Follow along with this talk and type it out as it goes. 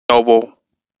ignoble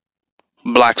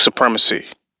black supremacy.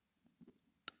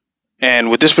 And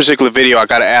with this particular video, I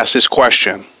got to ask this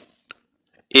question.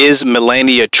 Is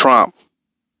Melania Trump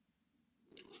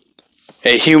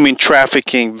a human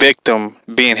trafficking victim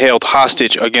being held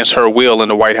hostage against her will in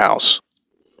the White House?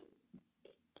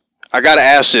 I got to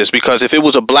ask this because if it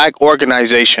was a black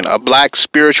organization, a black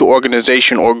spiritual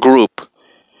organization or group,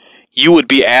 you would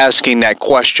be asking that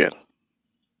question.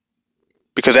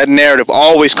 Because that narrative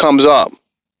always comes up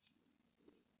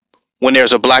when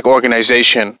there's a black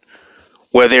organization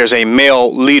where there's a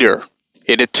male leader.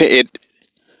 It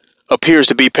appears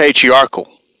to be patriarchal.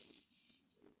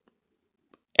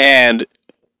 And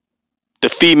the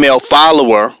female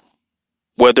follower,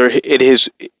 if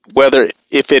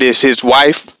it is his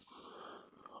wife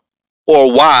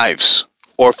or wives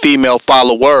or female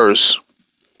followers,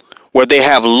 where they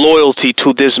have loyalty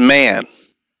to this man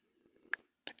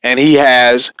and he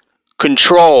has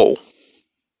control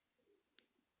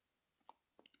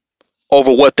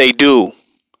over what they do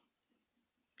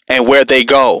and where they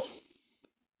go.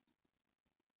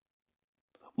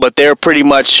 But they're pretty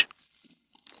much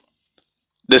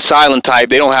the silent type.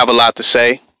 They don't have a lot to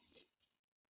say.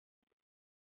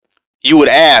 You would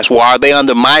ask, well, are they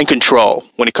under mind control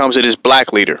when it comes to this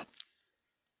black leader?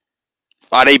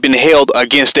 Are they been held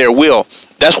against their will?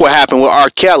 That's what happened with R.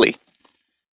 Kelly.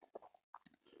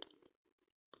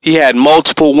 He had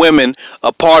multiple women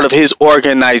a part of his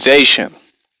organization,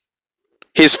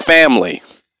 his family,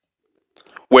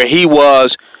 where he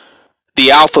was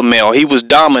the alpha male. He was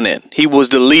dominant. He was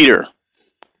the leader.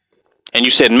 And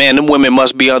you said, man, them women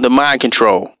must be under mind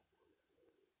control.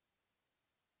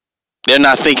 They're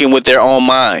not thinking with their own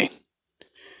mind.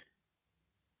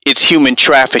 It's human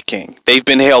trafficking. They've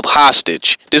been held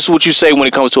hostage. This is what you say when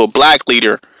it comes to a black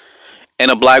leader and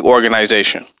a black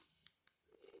organization.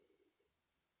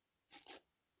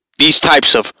 These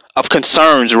types of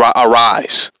concerns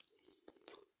arise.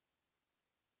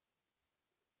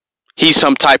 He's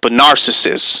some type of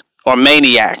narcissist or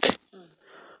maniac.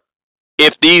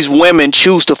 If these women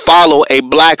choose to follow a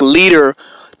black leader,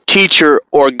 teacher,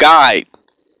 or guide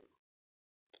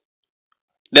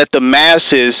that the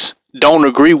masses don't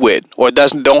agree with or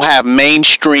don't have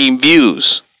mainstream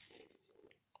views,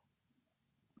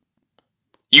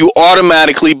 you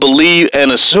automatically believe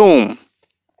and assume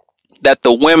that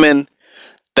the women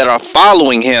that are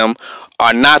following him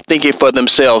are not thinking for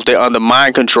themselves. They're under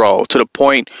mind control to the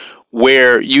point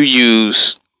where you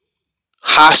use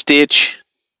hostage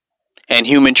and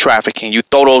human trafficking. You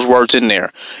throw those words in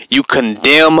there. You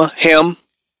condemn him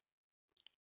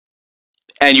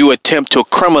and you attempt to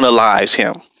criminalize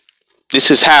him. This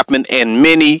has happened in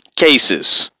many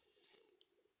cases.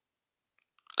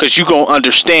 Because you're going to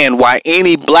understand why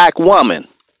any black woman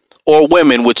or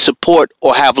women would support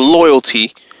or have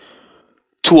loyalty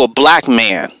to a black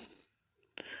man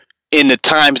in the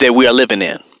times that we are living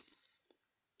in.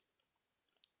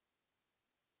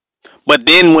 But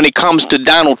then when it comes to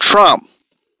Donald Trump,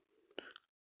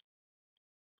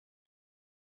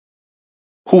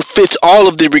 who fits all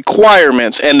of the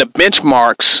requirements and the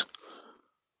benchmarks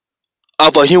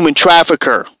of a human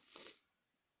trafficker,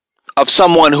 of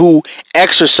someone who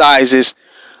exercises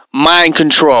mind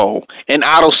control and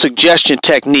auto-suggestion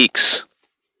techniques,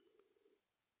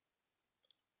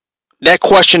 that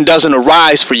question doesn't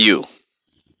arise for you.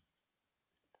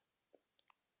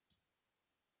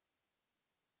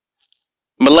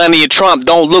 Melania Trump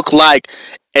don't look like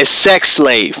a sex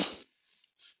slave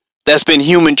that's been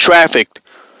human trafficked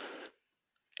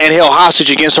and held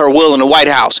hostage against her will in the White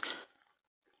House.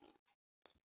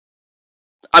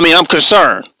 I mean, I'm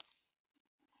concerned.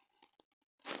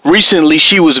 Recently,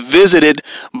 she was visited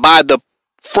by the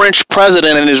French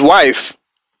president and his wife.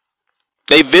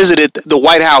 They visited the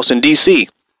White House in D.C.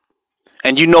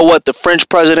 And you know what the French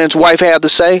president's wife had to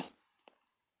say?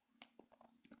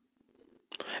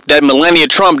 That Melania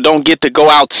Trump don't get to go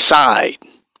outside.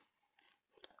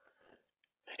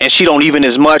 And she can't even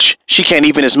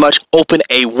as much open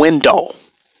a window.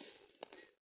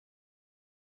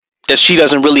 That she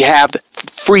doesn't really have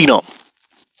freedom.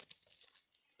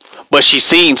 But she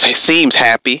seems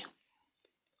happy.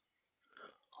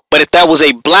 But if that was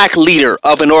a black leader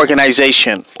of an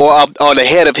organization or the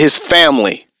head of his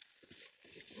family,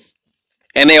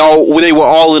 and they were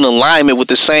all in alignment with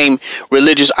the same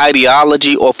religious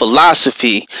ideology or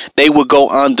philosophy, they would go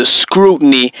under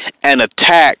scrutiny and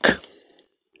attack.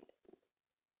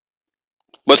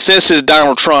 But since it's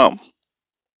Donald Trump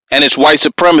and it's white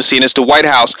supremacy and it's the White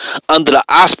House under the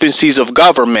auspices of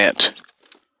government,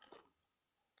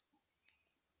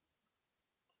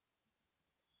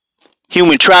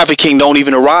 Human trafficking don't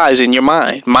even arise in your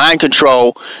mind. Mind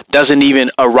control doesn't even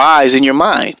arise in your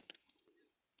mind.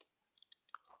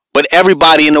 But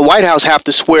everybody in the White House have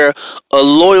to swear a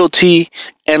loyalty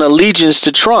and allegiance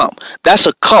to Trump. That's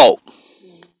a cult.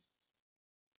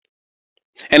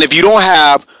 And if you don't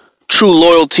have true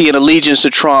loyalty and allegiance to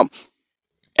Trump,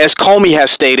 as Comey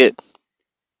has stated,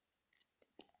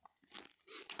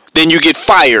 then you get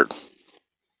fired.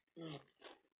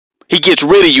 He gets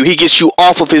rid of you. He gets you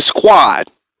off of his squad.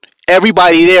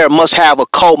 Everybody there must have a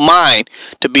cult mind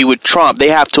to be with Trump. They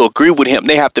have to agree with him.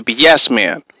 They have to be yes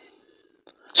men.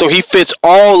 So he fits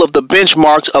all of the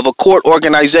benchmarks of a court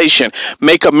organization.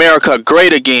 Make America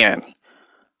great again.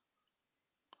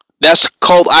 That's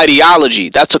cult ideology.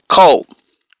 That's a cult.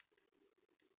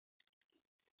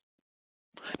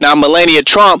 Now, Melania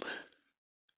Trump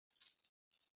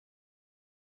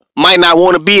might not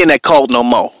want to be in that cult no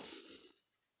more.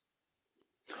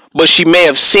 But she may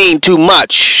have seen too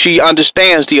much. She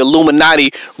understands the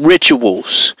Illuminati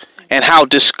rituals and how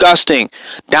disgusting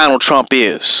Donald Trump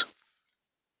is.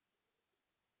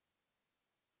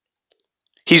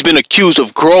 He's been accused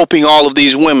of groping all of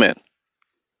these women.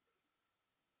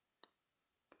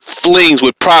 Flings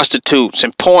with prostitutes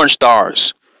and porn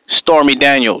stars. Stormy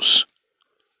Daniels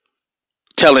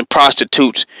telling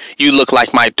prostitutes, "You look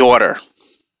like my daughter.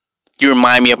 You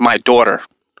remind me of my daughter."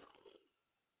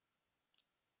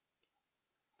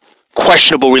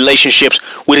 Questionable relationships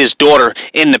with his daughter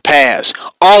in the past.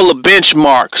 All the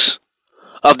benchmarks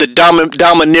of the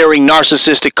domineering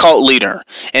narcissistic cult leader.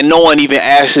 And no one even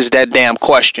asks that damn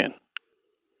question.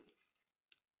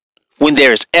 When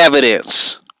there's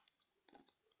evidence,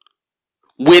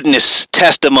 witness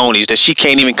testimonies that she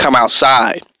can't even come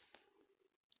outside.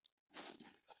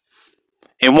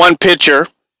 In one picture,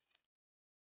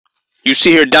 you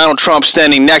see here Donald Trump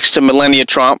standing next to Melania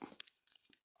Trump.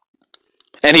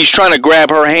 And he's trying to grab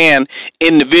her hand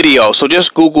in the video. So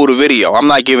just Google the video. I'm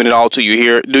not giving it all to you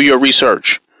here. Do your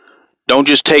research. Don't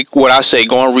just take what I say.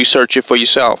 Go and research it for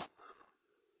yourself.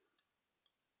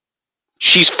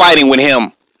 She's fighting with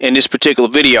him in this particular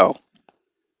video.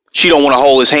 She don't want to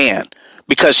hold his hand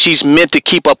because she's meant to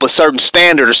keep up a certain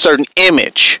standard, a certain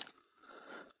image.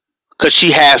 Because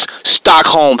she has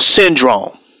Stockholm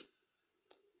syndrome.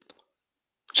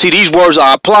 See, these words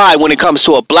are applied when it comes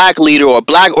to a black leader or a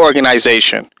black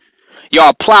organization. Y'all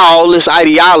apply all this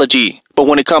ideology, but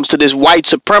when it comes to this white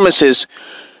supremacist,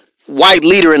 white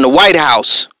leader in the White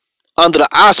House, under the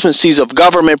auspices of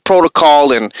government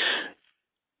protocol and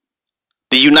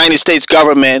the United States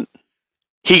government,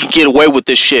 he can get away with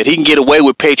this shit. He can get away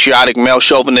with patriotic male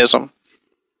chauvinism,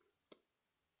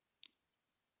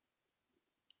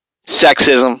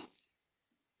 sexism.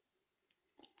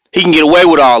 He can get away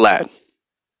with all that.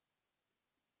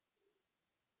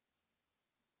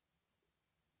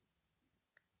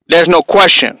 There's no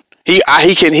question. He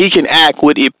can act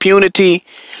with impunity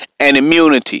and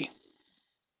immunity.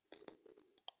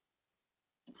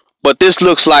 But this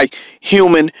looks like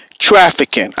human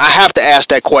trafficking. I have to ask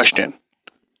that question.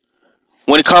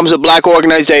 When it comes to black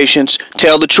organizations,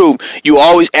 tell the truth. You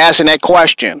always asking that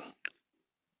question.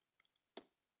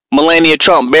 Melania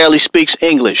Trump barely speaks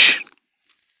English.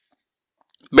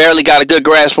 Barely got a good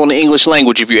grasp on the English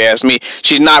language, if you ask me.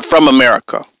 She's not from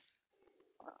America.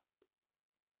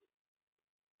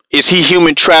 Is he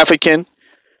human trafficking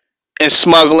and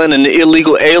smuggling an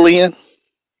illegal alien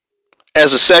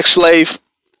as a sex slave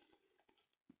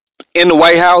in the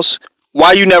White House?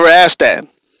 Why you never asked that?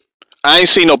 I ain't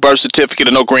seen no birth certificate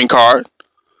or no green card.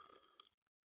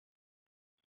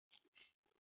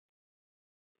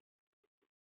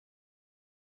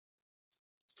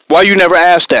 Why you never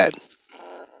asked that?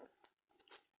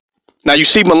 Now you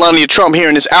see Melania Trump here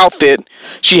in this outfit.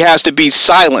 She has to be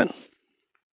silent.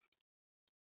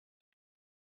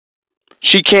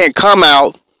 She can't come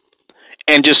out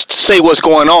and just say what's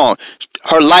going on.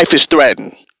 Her life is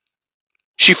threatened.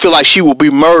 She feel like she will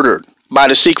be murdered by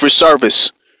the Secret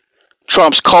Service,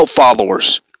 Trump's cult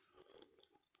followers.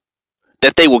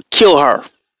 That they will kill her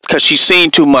because she's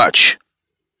seen too much.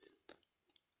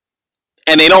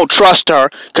 And they don't trust her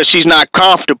because she's not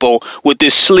comfortable with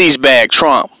this sleazebag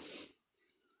Trump.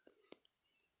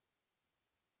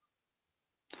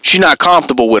 She's not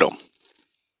comfortable with him.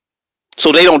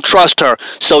 So they don't trust her.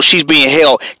 So she's being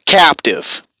held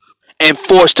captive and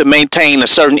forced to maintain a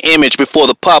certain image before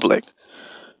the public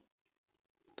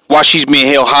while she's being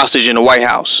held hostage in the White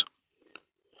House.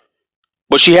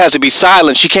 But she has to be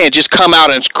silent. She can't just come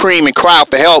out and scream and cry out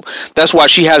for help. That's why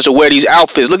she has to wear these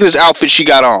outfits. Look at this outfit she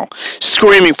got on.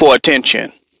 Screaming for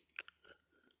attention.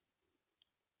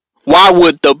 Why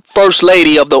would the First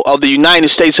Lady of the United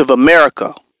States of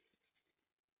America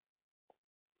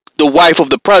the wife of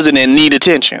the president need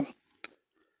attention.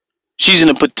 She's in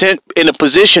a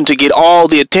position to get all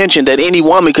the attention that any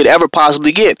woman could ever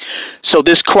possibly get. So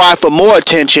this cry for more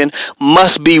attention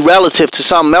must be relative to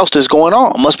something else that's going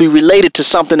on. Must be related to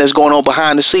something that's going on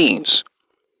behind the scenes.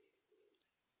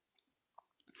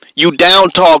 You down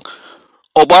talk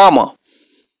Obama.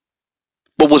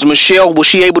 But was she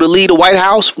able to leave the White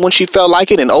House when she felt like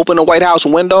it and open the White House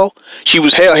window? She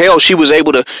was she was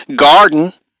able to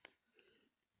garden.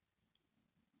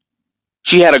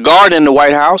 She had a garden in the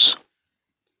White House.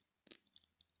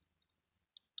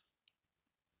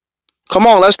 Come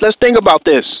on, let's think about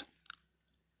this.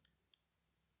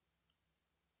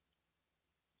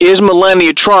 Is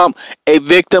Melania Trump a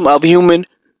victim of human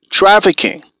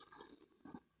trafficking?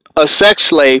 A sex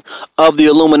slave of the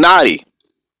Illuminati?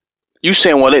 You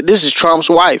saying, well, this is Trump's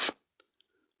wife.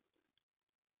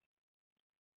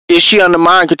 Is she under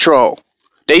mind control?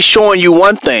 They showing you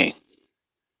one thing,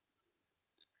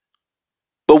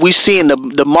 but we seeing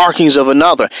the markings of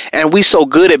another. And we so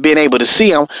good at being able to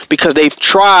see them because they've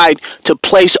tried to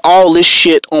place all this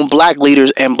shit on black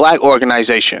leaders and black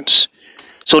organizations.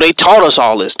 So they taught us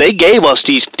all this. They gave us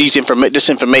this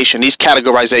information, these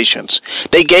categorizations.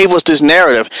 They gave us this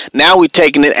narrative. Now we're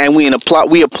taking it and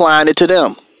we applying it to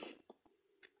them.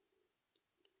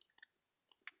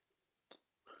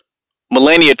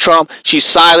 Melania Trump, she's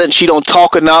silent. She don't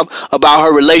talk enough about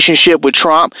her relationship with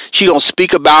Trump. She don't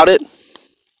speak about it.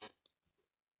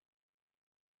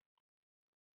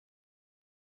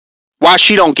 Why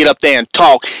she don't get up there and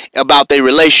talk about their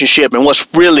relationship and what's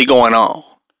really going on?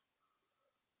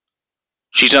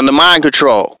 She's under mind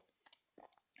control.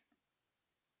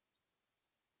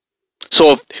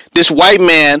 So if this white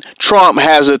man, Trump,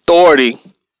 has authority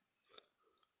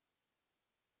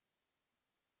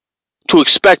to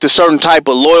expect a certain type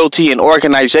of loyalty and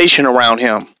organization around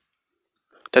him,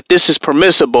 that this is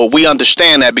permissible, we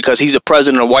understand that because he's a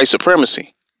president of white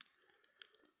supremacy.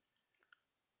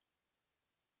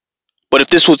 But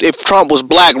if Trump was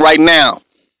black right now,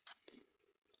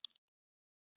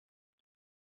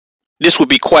 this would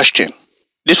be questioned.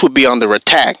 This would be under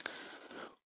attack.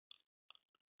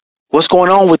 What's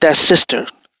going on with that sister?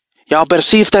 Y'all better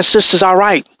see if that sister's all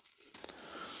right.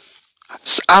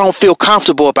 I don't feel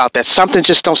comfortable about that. Something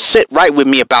just don't sit right with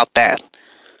me about that.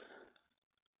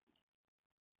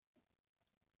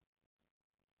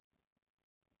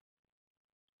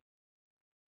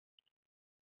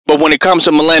 But when it comes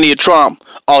to Melania Trump,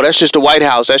 oh, that's just the White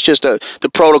House. That's just the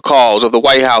protocols of the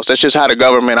White House. That's just how the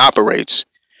government operates.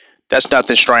 That's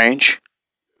nothing strange.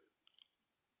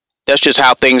 That's just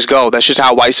how things go. That's just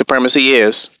how white supremacy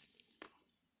is.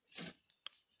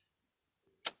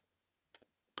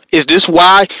 Is this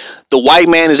why the white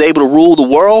man is able to rule the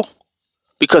world?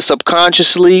 Because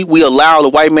subconsciously we allow the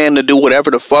white man to do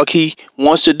whatever the fuck he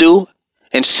wants to do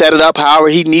and set it up however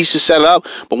he needs to set it up.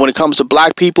 But when it comes to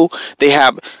black people, they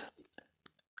have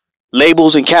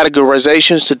labels and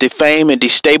categorizations to defame and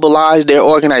destabilize their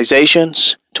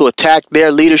organizations, to attack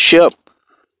their leadership,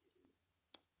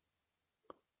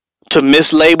 to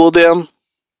mislabel them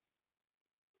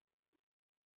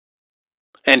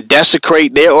and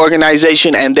desecrate their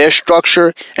organization and their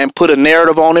structure and put a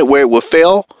narrative on it where it will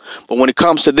fail. But when it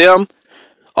comes to them,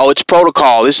 oh, it's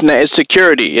protocol. It's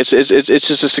security. It's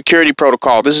just a security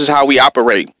protocol. This is how we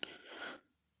operate.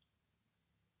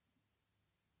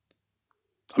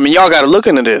 I mean, y'all got to look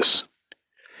into this.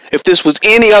 If this was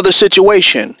any other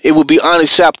situation, it would be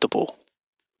unacceptable.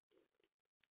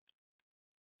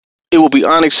 It would be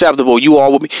unacceptable. You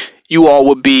all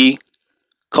would be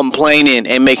complaining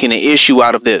and making an issue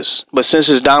out of this. But since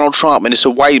it's Donald Trump and it's a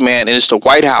white man and it's the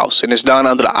White House and it's done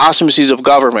under the auspices of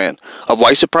government, of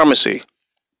white supremacy,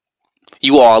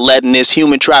 you all are letting this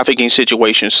human trafficking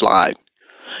situation slide.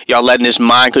 Y'all letting this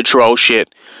mind control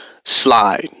shit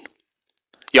slide.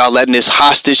 Y'all letting this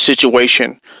hostage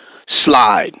situation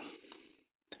slide.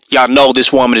 Y'all know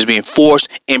this woman is being forced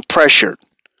and pressured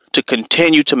to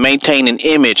continue to maintain an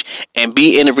image and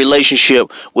be in a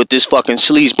relationship with this fucking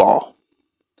sleazeball.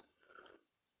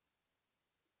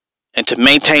 And to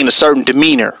maintain a certain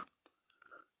demeanor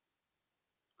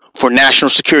for national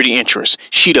security interests.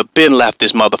 She'd have been left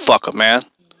this motherfucker, man.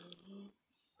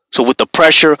 So with the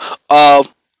pressure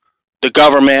of the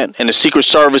government and the Secret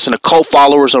Service and the cult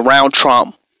followers around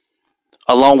Trump,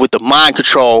 along with the mind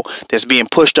control that's being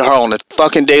pushed to her on a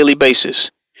fucking daily basis,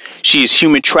 she is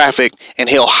human trafficked and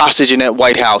held hostage in that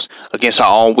White House against her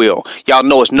own will. Y'all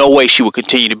know there's no way she would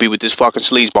continue to be with this fucking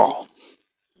sleazeball.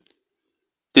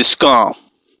 This scum.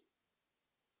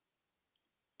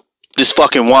 This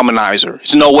fucking womanizer.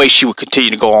 There's no way she would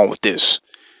continue to go on with this.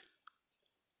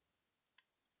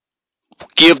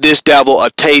 give this devil a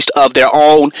taste of their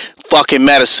own fucking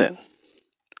medicine.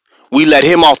 We let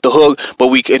him off the hook, but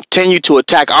we continue to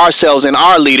attack ourselves and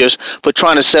our leaders for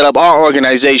trying to set up our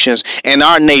organizations and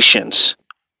our nations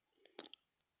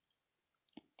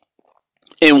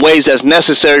in ways that's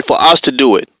necessary for us to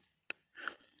do it.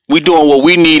 We doing what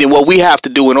we need and what we have to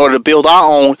do in order to build our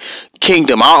own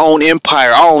kingdom, our own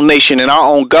empire, our own nation, and our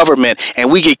own government. And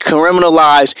we get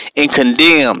criminalized and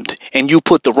condemned. And you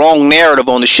put the wrong narrative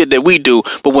on the shit that we do.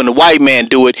 But when the white man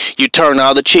do it, you turn the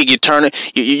other cheek.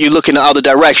 You look in the other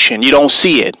direction. You don't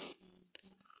see it.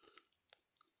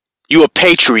 You're a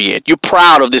patriot. You're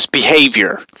proud of this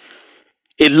behavior.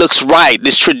 It looks right.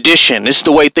 This tradition. This is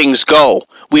the way things go.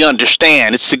 We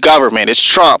understand. It's the government. It's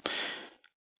Trump.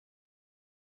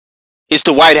 It's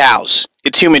the White House.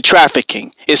 It's human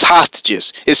trafficking. It's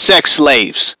hostages. It's sex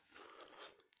slaves.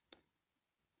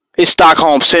 It's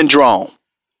Stockholm Syndrome.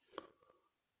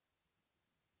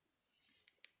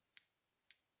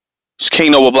 It's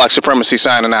King Noble Black Supremacy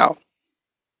signing out.